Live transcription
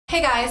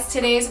Hey guys,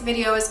 today's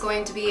video is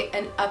going to be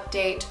an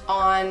update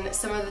on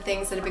some of the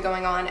things that have been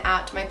going on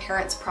at my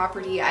parents'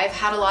 property. I've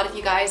had a lot of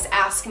you guys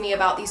ask me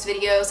about these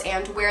videos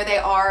and where they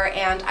are,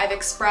 and I've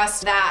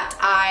expressed that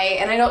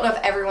and I don't know if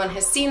everyone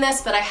has seen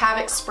this, but I have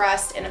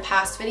expressed in a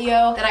past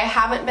video that I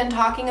haven't been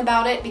talking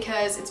about it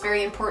because it's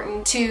very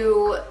important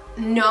to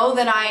know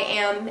that I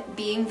am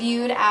being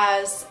viewed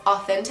as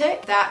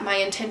authentic, that my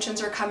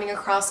intentions are coming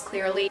across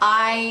clearly.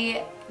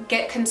 I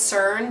get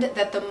concerned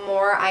that the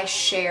more I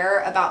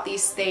share about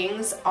these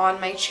things on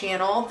my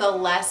channel, the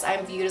less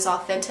I'm viewed as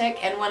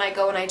authentic. And when I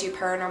go and I do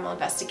paranormal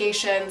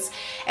investigations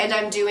and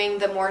I'm doing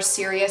the more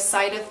serious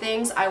side of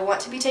things, I want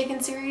to be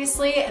taken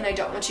seriously, and I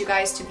don't want you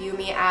guys to view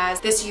me as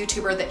this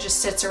YouTuber that just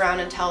sits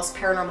around and tells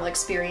paranormal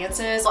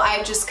experiences. Well,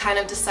 I've just kind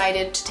of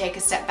decided to take a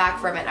step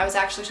back from it. I was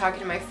actually talking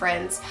to my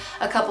friends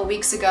a couple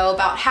weeks ago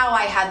about how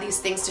I had these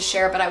things to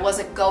share, but I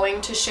wasn't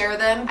going to share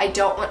them. I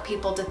don't want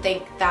people to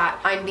think that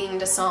I'm being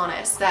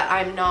dishonest, that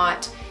I'm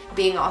not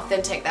being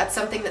authentic. That's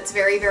something that's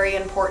very, very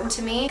important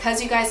to me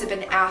because you guys have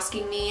been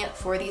asking me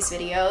for these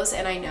videos,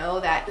 and I know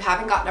that you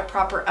haven't gotten a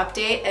proper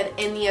update, and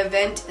in the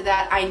event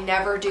that I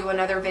never do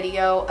another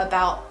video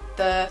about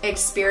the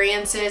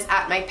experiences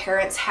at my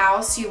parents'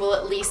 house, you will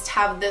at least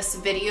have this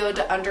video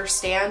to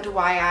understand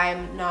why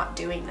I'm not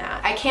doing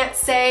that. I can't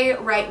say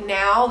right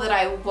now that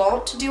I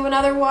won't do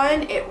another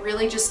one. It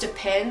really just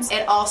depends.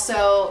 It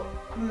also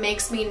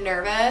makes me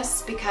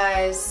nervous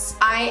because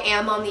I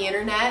am on the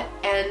internet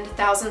and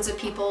thousands of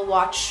people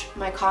watch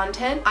my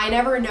content. I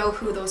never know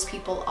who those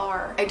people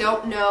are. I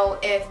don't know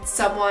if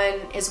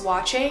someone is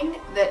watching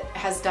that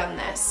has done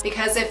this,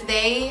 because if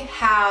they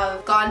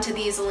have gone to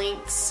these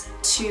links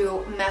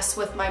to mess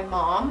with my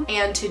mom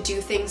and to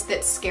do things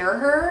that scare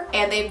her,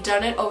 and they've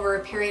done it over a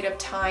period of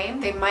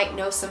time, they might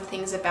know some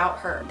things about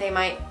her. They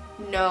might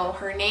know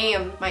her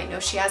name, might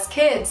know she has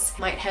kids,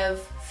 might have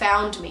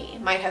found me,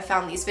 might have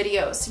found these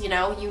videos, you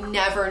know, you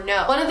never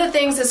know. One of the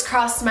things that's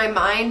crossed my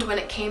mind when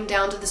it came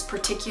down to this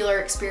particular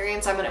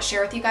experience I'm going to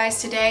share with you guys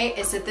today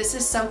is that this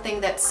is something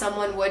that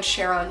someone would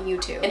share on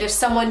YouTube. And if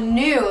someone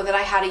knew that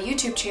I had a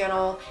YouTube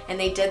channel and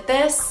they did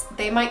this,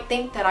 they might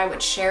think that I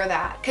would share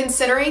that.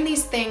 Considering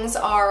these things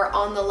are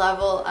on the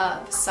level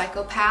of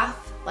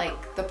psychopath,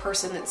 like the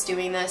person that's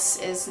doing this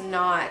is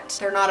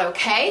they're not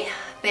okay.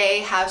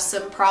 They have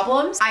some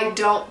problems. I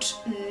don't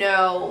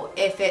know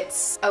if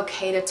it's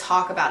okay to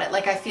talk about it.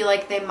 Like, I feel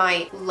like they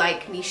might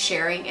like me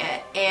sharing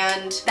it,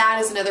 and that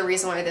is another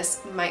reason why this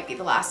might be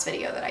the last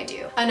video that I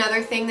do.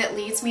 Another thing that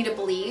leads me to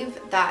believe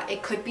that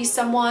it could be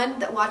someone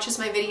that watches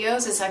my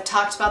videos is I've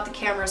talked about the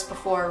cameras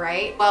before,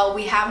 right? Well,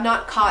 we have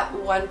not caught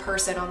one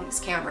person on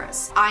these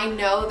cameras. I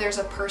know there's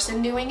a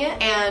person doing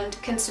it,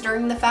 and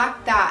considering the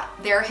fact that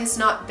there has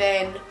not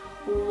been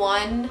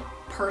one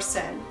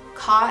person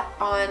caught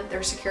on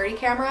their security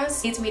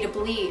cameras, leads me to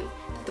believe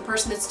that the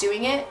person that's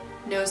doing it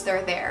knows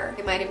they're there.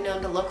 They might have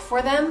known to look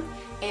for them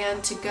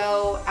and to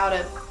go out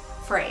of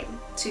frame,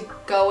 to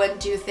go and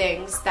do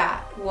things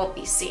that won't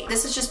be seen.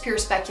 This is just pure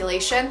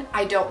speculation.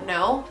 I don't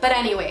know. But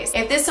anyways,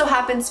 if this so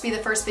happens to be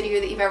the first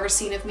video that you've ever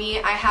seen of me,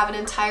 I have an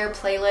entire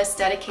playlist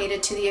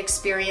dedicated to the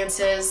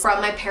experiences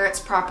from my parents'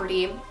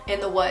 property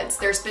in the woods.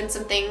 There's been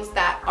some things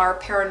that are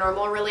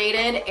paranormal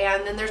related,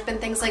 and then there's been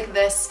things like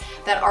this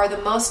that are the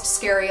most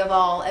scary of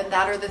all, and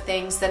that are the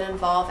things that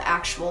involve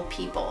actual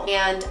people.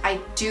 And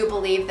I do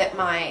believe that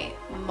my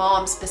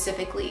mom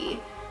specifically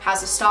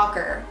has a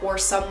stalker or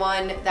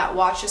someone that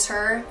watches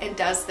her and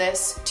does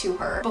this to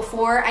her.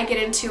 Before I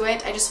get into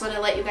it, I just want to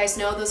let you guys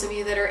know, those of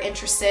you that are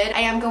interested,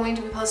 I am going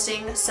to be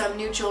posting some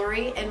new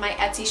jewelry in my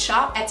Etsy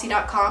shop,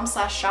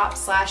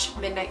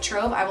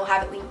 etsy.com/shop/midnighttrove. I will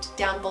have it linked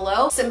down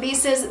below. Some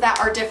pieces that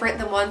are different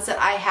than ones that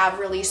I have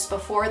released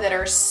before that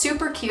are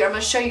super cute. I'm going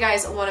to show you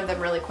guys one of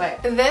them really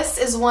quick. This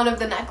is one of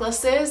the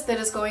necklaces that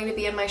is going to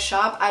be in my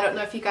shop. I don't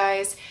know if you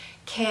guys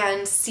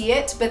can see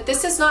it, but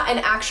this is not an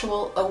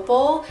actual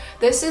opal.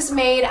 This is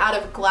made out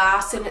of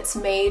glass, and it's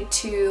made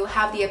to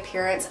have the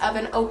appearance of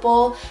an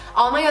opal.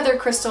 All my other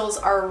crystals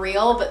are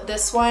real, but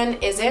this one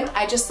isn't.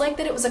 I just like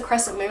that it was a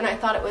crescent moon. I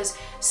thought it was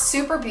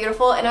super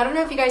beautiful, and I don't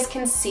know if you guys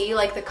can see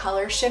like the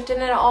color shift in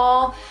it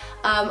all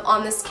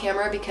on this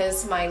camera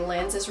because my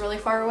lens is really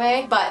far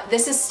away, but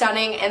this is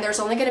stunning, and there's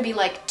only going to be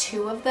like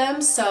 2 of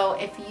them. So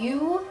if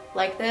you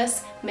like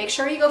this, make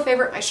sure you go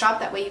favorite my shop,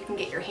 that way you can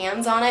get your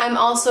hands on it. I'm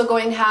also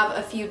going to have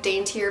a few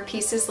daintier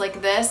pieces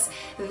like this.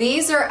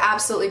 These are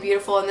absolutely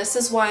beautiful, and this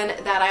is one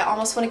that I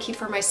almost want to keep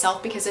for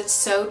myself because it's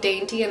so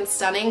dainty and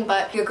stunning,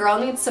 but your girl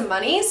needs some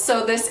money,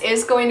 so this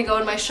is going to go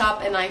in my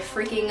shop, and I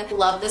freaking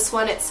love this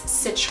one. It's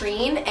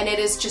citrine, and it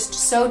is just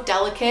so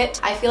delicate.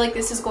 I feel like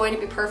this is going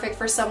to be perfect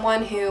for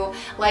someone who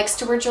likes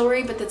to wear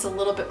jewelry but that's a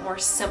little bit more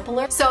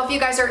simpler. So if you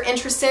guys are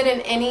interested in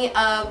any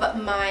of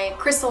my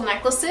crystal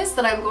necklaces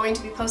that I'm going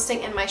to be posting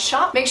posting in my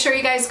shop. Make sure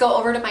you guys go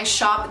over to my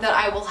shop that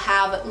I will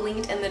have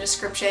linked in the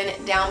description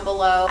down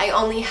below. I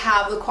only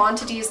have the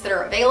quantities that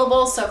are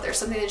available, so if there's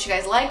something that you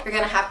guys like, you're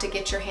gonna have to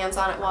get your hands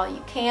on it while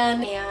you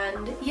can.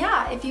 And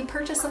yeah, if you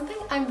purchase something,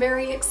 I'm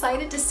very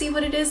excited to see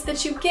what it is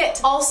that you get.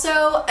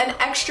 Also, an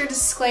extra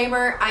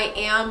disclaimer, I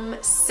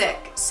am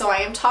sick, so I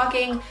am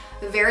talking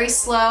very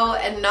slow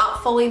and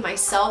not fully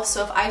myself,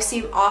 so if I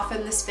seem off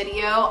in this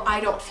video, I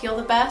don't feel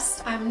the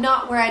best. I'm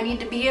not where I need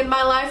to be in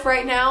my life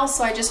right now,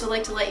 so I just would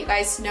like to let you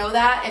guys know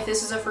that. If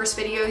this is the first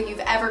video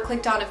you've ever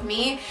clicked on of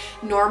me,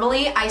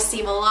 normally I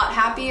seem a lot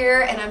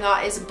happier and I'm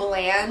not as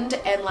bland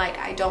and like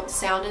I don't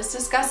sound as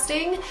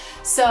disgusting.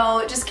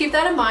 So just keep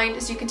that in mind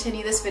as you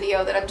continue this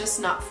video, that I'm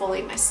just not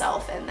fully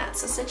myself, and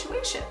that's the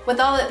situation. With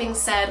all that being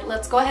said,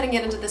 let's go ahead and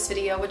get into this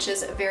video, which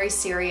is very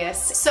serious.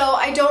 So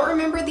I don't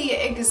remember the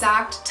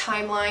exact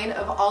timeline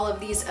of all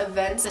of these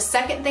events. The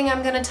second thing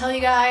I'm gonna tell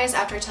you guys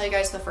after I tell you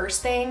guys the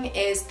first thing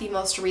is the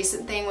most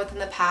recent thing within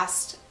the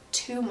past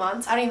 2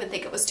 months. I don't even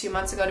think it was 2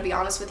 months ago, to be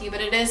honest with you, but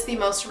it is the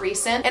most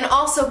recent. And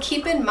also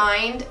keep in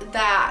mind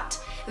that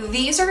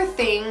these are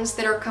things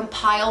that are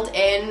compiled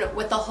in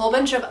with a whole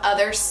bunch of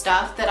other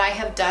stuff that I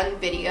have done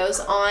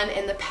videos on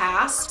in the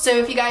past. So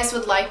if you guys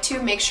would like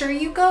to, make sure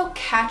you go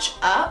catch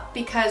up,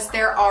 because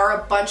there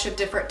are a bunch of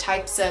different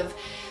types of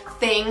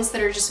things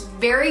that are just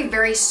very,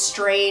 very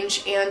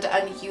strange and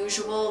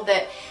unusual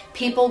that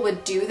people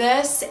would do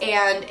this,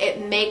 and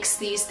it makes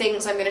these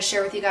things I'm going to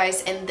share with you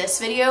guys in this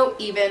video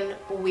even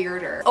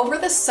weirder. Over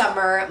the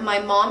summer, my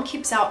mom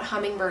keeps out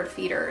hummingbird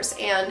feeders,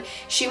 and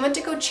she went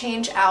to go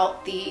change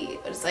out the,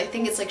 I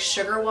think it's like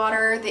sugar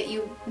water that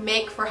you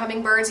make for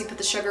hummingbirds. You put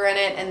the sugar in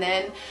it and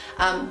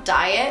then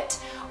dye it.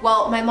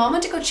 Well, my mom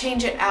went to go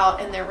change it out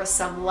and there was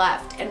some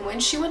left, and when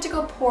she went to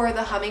go pour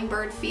the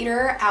hummingbird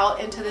feeder out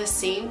into the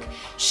sink,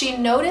 she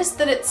noticed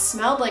that it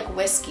smelled like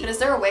whiskey. Is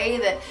there a way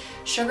that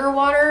sugar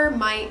water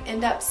might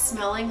end up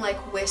smelling like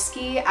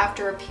whiskey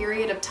after a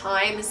period of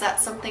time? Is that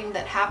something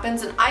that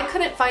happens? And I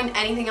couldn't find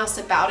anything else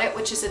about it,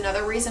 which is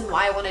another reason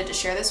why I wanted to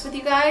share this with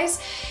you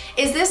guys.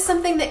 Is this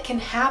something that can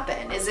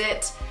happen? Is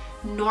it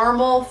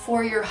normal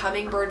for your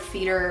hummingbird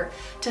feeder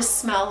to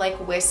smell like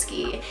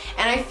whiskey?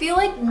 And I feel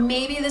like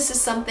maybe this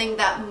is something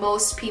that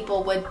most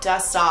people would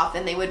dust off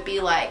and they would be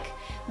like,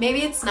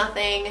 maybe it's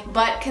nothing.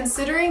 But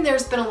considering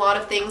there's been a lot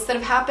of things that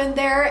have happened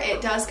there,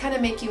 it does kind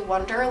of make you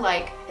wonder,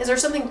 like, is there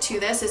something to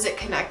this? Is it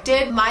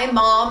connected? My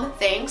mom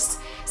thinks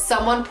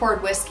someone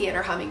poured whiskey in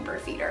her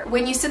hummingbird feeder.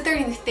 When you sit there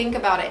and you think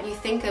about it and you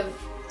think of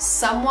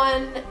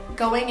someone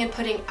going and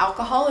putting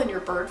alcohol in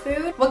your bird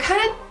food, what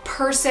kind of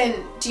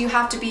person do you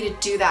have to be to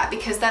do that?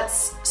 Because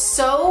that's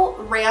so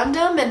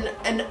random and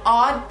an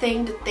odd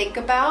thing to think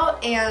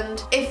about.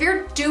 And if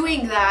you're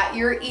doing that,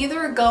 you're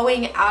either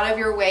going out of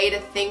your way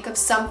to think of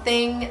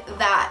something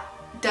that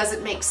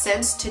doesn't make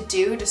sense to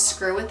do to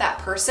screw with that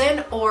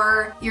person,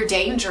 or you're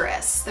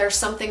dangerous. There's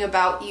something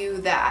about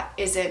you that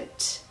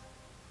isn't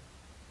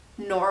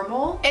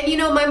normal. And you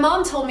know, my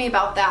mom told me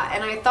about that,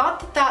 and I thought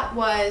that that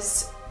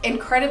was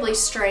incredibly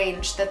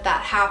strange that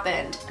that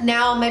happened.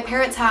 Now, my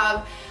parents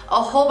have a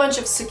whole bunch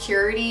of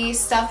security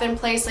stuff in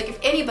place. Like, if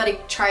anybody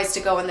tries to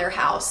go in their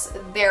house,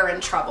 they're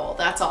in trouble.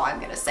 That's all I'm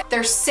gonna say.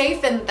 They're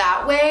safe in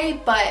that way,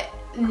 but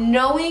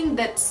knowing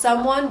that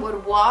someone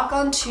would walk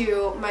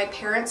onto my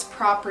parents'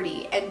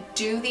 property and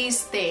do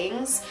these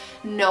things,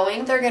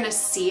 knowing they're gonna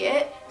see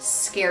it,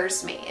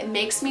 scares me. It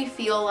makes me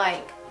feel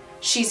like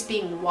she's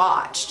being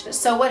watched.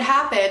 So what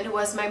happened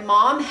was my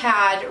mom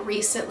had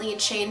recently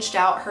changed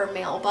out her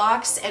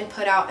mailbox and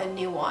put out a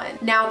new one.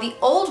 Now, the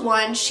old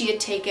one she had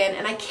taken,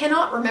 and I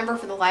cannot remember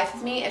for the life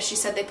of me if she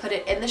said they put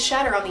it in the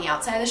shed or on the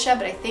outside of the shed,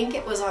 but I think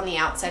it was on the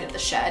outside of the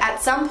shed.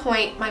 At some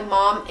point, my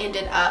mom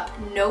ended up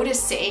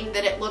noticing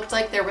that it looked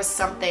like there was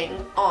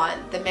something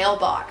on the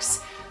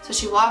mailbox. So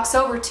she walks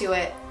over to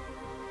it.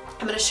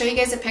 I'm gonna show you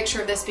guys a picture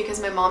of this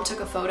because my mom took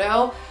a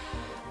photo.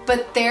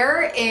 But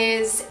there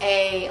is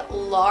a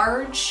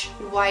large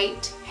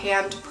white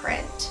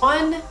handprint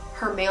on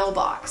her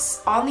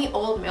mailbox, on the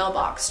old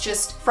mailbox,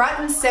 just front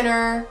and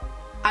center.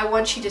 I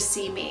want you to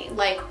see me,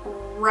 like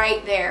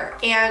right there.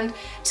 And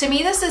to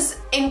me, this is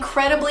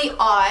incredibly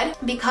odd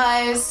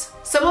because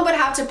someone would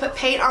have to put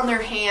paint on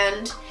their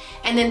hand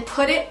and then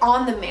put it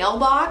on the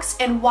mailbox.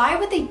 And why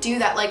would they do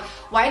that? Like,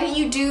 why didn't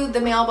you do the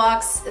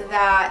mailbox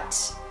that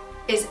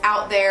is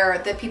out there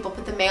that people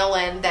put the mail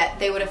in that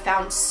they would have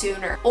found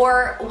sooner?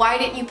 Or why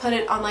didn't you put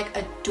it on like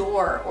a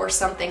door or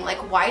something? Like,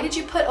 why did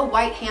you put a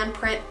white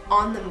handprint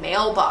on the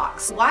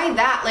mailbox? Why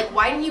that? Like,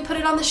 why didn't you put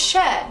it on the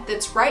shed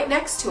that's right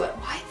next to it?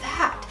 Why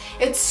that?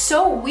 It's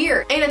so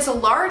weird. And it's a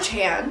large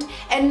hand,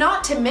 and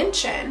not to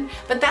mention,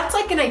 but that's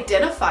like an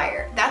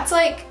identifier. That's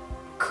like,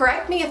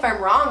 correct me if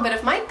I'm wrong, but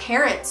if my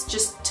parents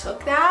just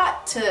took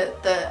that to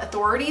the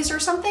authorities or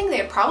something,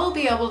 they'd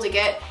probably be able to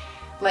get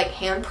like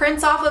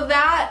handprints off of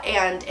that,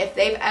 and if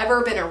they've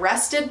ever been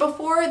arrested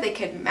before, they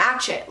could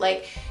match it.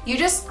 Like, you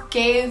just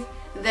gave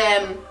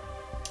them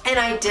an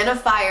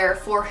identifier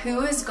for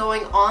who is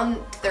going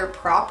on their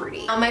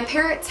property. My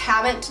parents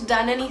haven't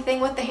done anything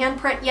with the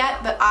handprint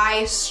yet, but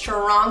I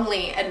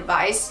strongly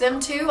advised them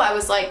to. I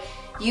was like,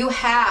 you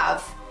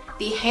have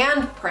the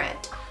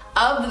handprint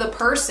of the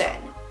person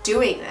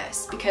doing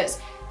this because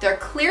they're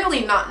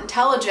clearly not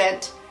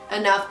intelligent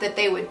enough that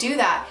they would do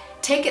that.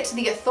 Take it to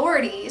the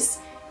authorities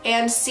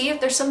and see if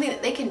there's something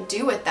that they can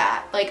do with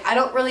that. Like, I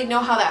don't really know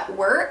how that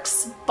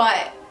works,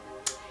 but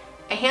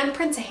a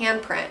handprint's a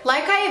handprint.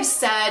 Like I have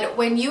said,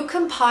 when you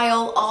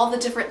compile all the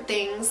different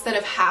things that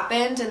have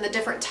happened and the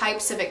different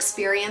types of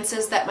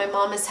experiences that my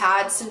mom has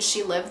had since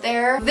she lived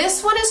there,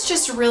 this one is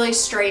just really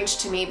strange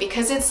to me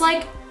because it's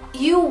like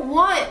you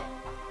want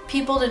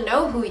people to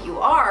know who you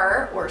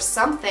are or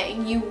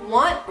something. You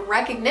want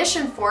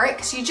recognition for it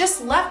because you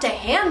just left a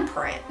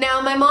handprint. Now,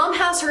 my mom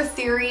has her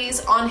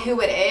theories on who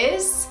it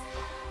is.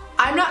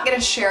 I'm not gonna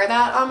share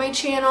that on my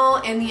channel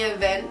in the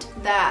event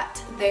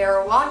that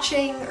they're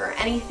watching or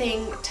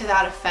anything to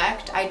that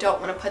effect. I don't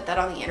want to put that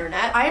on the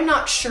internet. I'm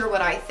not sure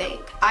what I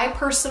think. I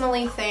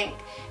personally think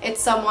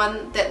it's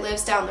someone that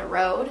lives down the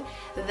road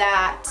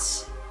that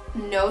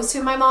knows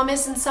who my mom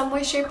is in some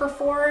way, shape, or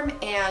form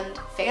and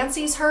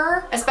fancies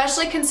her,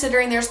 especially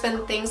considering there's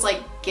been things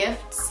like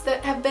gifts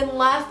that have been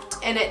left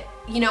and it,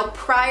 you know,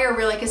 prior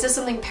we're like, is this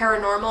something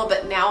paranormal?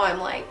 But now I'm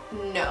like,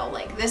 no,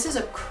 like this is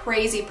a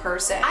crazy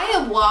person. I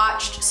have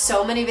watched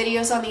so many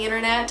videos on the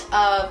internet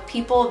of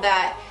people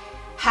that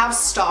have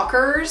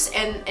stalkers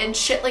and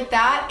shit like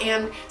that,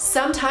 and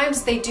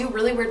sometimes they do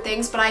really weird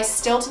things, but I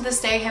still to this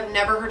day have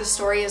never heard a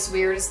story as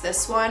weird as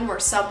this one where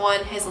someone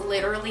has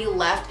literally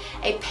left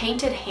a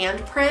painted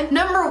handprint.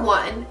 Number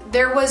one,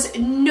 there was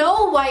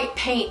no white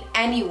paint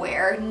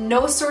anywhere,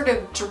 no sort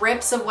of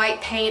drips of white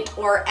paint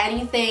or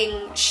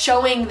anything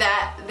showing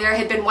that there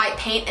had been white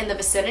paint in the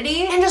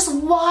vicinity. And just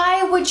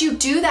why would you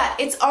do that?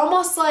 It's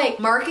almost like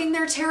marking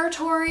their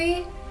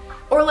territory.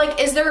 Or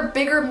like, is there a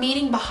bigger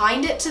meaning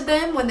behind it to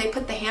them when they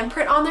put the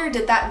handprint on there?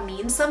 Did that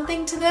mean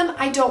something to them?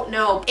 I don't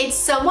know. It's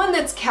someone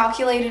that's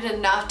calculated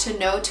enough to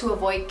know to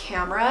avoid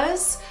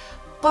cameras,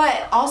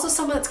 but also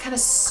someone that's kind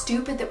of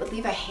stupid that would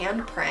leave a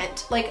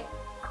handprint. Like,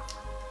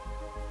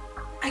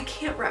 I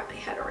can't wrap my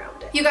head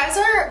around it. You guys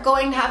are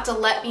going to have to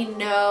let me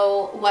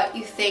know what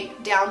you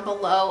think down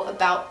below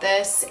about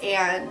this,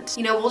 and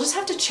you know, we'll just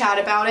have to chat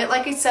about it.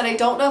 Like I said, I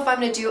don't know if I'm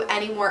gonna do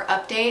any more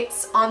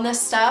updates on this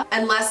stuff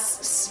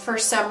unless for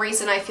some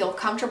reason I feel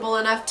comfortable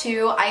enough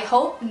to. I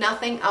hope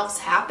nothing else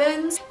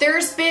happens.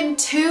 There's been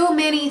too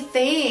many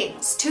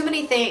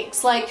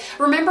things. Like,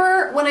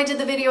 remember when I did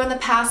the video in the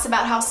past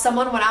about how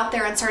someone went out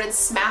there and started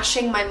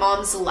smashing my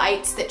mom's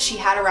lights that she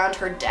had around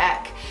her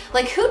deck?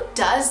 Like, who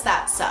does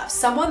that stuff?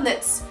 Someone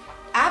that's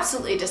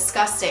absolutely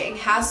disgusting,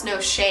 has no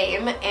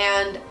shame,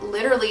 and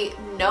literally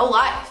no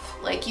life.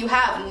 Like, you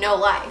have no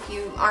life.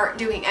 You aren't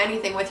doing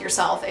anything with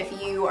yourself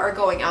if you are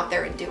going out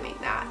there and doing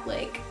that.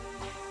 Like,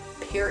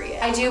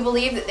 period. I do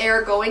believe that they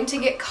are going to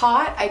get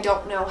caught. I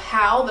don't know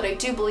how, but I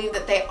do believe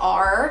that they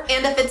are.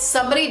 And if it's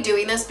somebody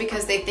doing this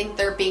because they think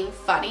they're being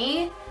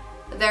funny,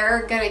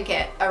 they're gonna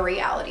get a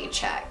reality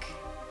check.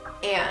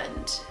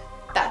 And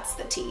that's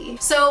the tea.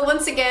 So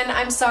once again,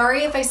 I'm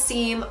sorry if I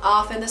seem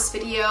off in this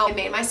video. I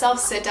made myself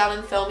sit down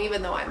and film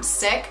even though I'm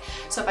sick.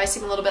 So if I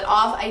seem a little bit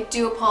off, I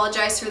do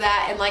apologize for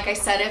that. And like I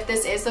said, if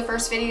this is the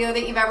first video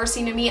that you've ever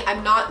seen of me,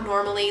 I'm not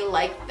normally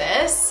like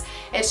this.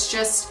 It's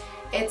just,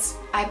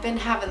 I've been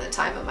having the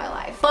time of my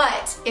life.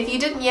 But if you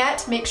didn't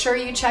yet, make sure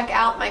you check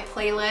out my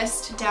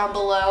playlist down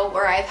below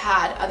where I've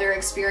had other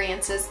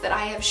experiences that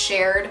I have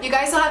shared. You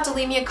guys will have to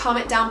leave me a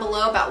comment down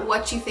below about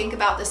what you think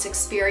about this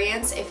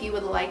experience if you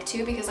would like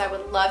to, because I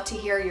would love to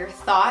hear your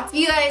thoughts. If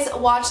you guys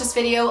watch this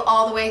video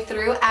all the way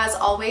through, as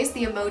always,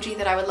 the emoji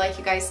that I would like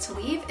you guys to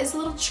leave is a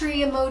little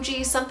tree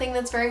emoji, something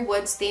that's very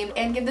woods themed.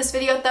 And give this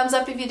video a thumbs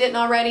up if you didn't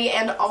already,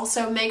 and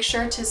also make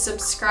sure to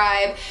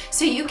subscribe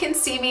so you can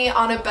see me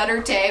on a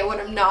better day when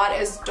I'm not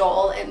as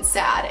dull and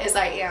sad as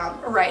I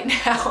am right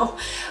now.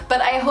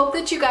 But I hope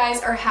that you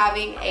guys are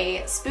having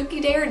a spooky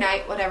day or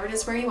night, whatever it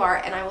is where you are,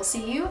 and I will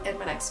see you in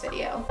my next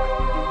video.